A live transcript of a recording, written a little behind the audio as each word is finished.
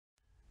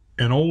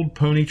an old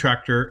pony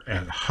tractor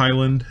at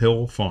Highland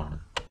Hill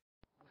Farm.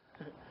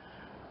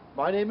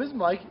 My name is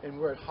Mike and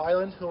we're at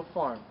Highland Hill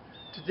Farm.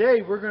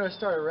 Today we're going to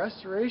start a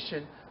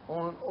restoration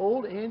on an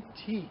old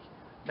antique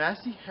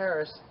Massey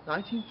Harris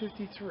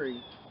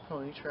 1953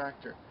 pony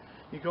tractor.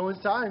 You go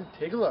inside and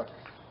take a look.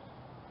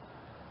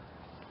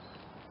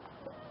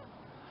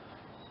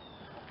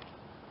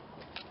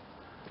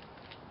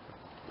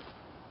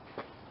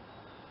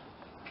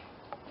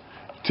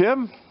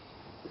 Tim?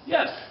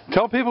 Yes.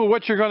 Tell people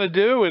what you're going to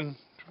do and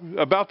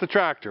about the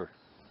tractor.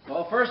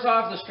 Well, first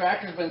off, this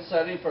tractor's been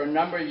sitting for a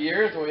number of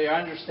years. We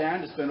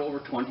understand it's been over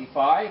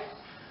 25.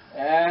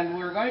 And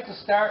we're going to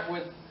start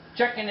with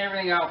checking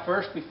everything out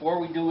first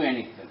before we do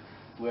anything.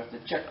 We have to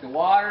check the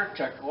water,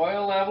 check the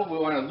oil level. We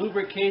want to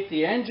lubricate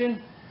the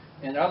engine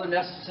and other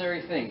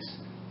necessary things.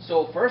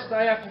 So first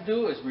I have to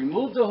do is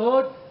remove the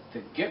hood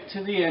to get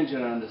to the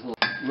engine on this little.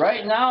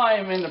 Right now I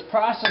am in the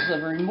process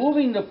of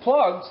removing the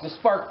plugs, the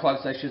spark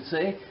plugs I should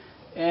say,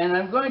 and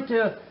I'm going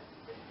to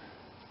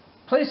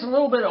place a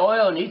little bit of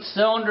oil in each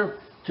cylinder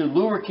to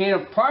lubricate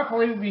them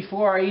properly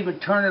before I even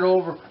turn it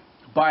over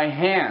by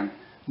hand.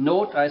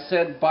 Note I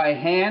said by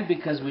hand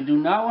because we do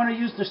not want to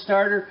use the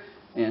starter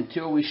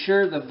until we're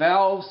sure the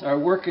valves are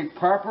working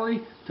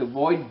properly to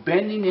avoid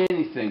bending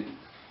anything.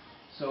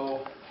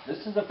 So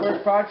this is the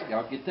first project.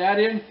 I'll get that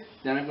in,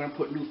 then I'm going to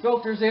put new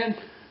filters in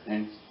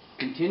and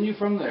continue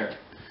from there.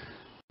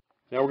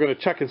 Now we're going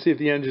to check and see if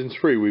the engine's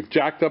free. We've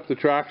jacked up the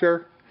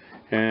tractor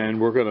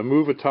and we're going to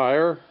move a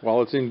tire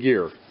while it's in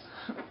gear.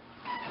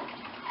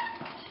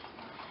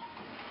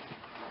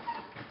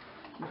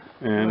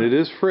 And it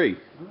is free.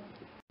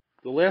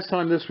 The last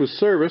time this was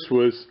serviced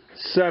was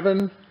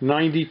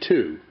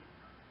 7/92.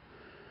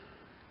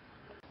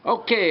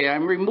 Okay,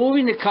 I'm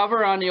removing the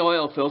cover on the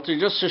oil filter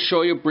just to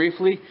show you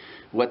briefly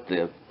what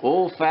the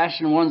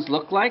old-fashioned ones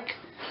look like.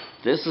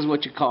 This is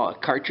what you call a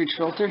cartridge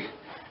filter,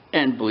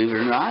 and believe it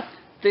or not,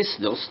 they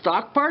still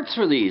stock parts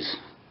for these.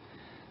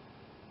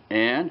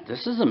 And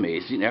this is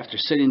amazing, after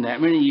sitting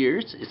that many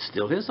years, it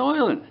still has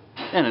oil in it.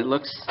 And it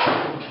looks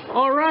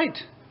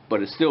alright,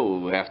 but it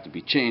still will have to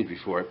be changed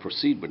before I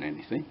proceed with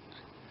anything.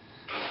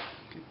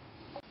 Okay.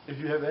 If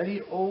you have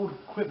any old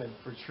equipment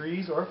for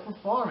trees or for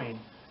farming,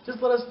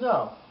 just let us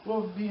know.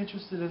 We'll be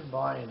interested in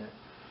buying it.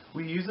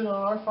 We use it on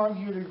our farm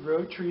here to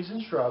grow trees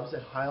and shrubs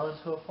at Highland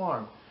Hill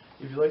Farm.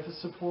 If you'd like to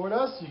support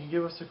us, you can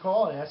give us a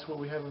call and ask what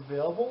we have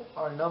available.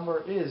 Our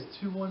number is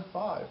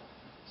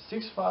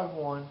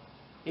 215-651-8329.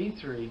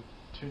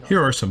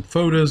 Here are some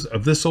photos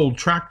of this old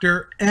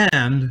tractor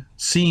and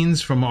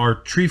scenes from our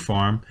tree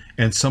farm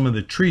and some of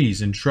the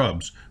trees and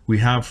shrubs we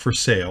have for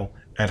sale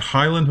at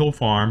Highland Hill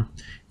Farm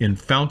in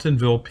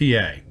Fountainville,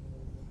 PA.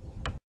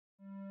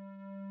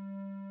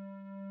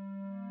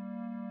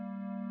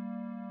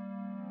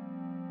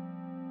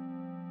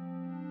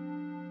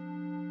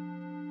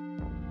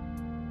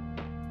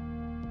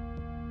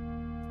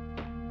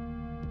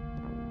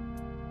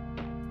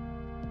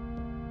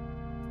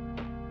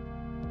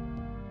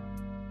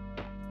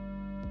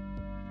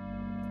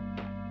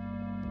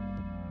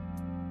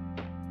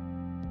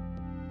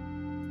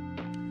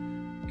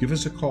 Give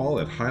us a call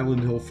at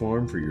Highland Hill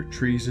Farm for your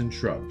trees and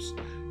shrubs.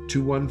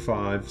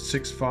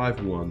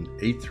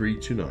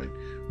 215-651-8329.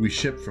 We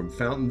ship from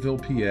Fountainville,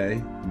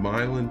 PA,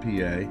 Milan,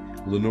 PA,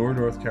 Lenoir,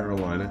 North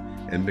Carolina,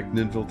 and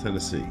McMinnville,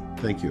 Tennessee.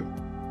 Thank you.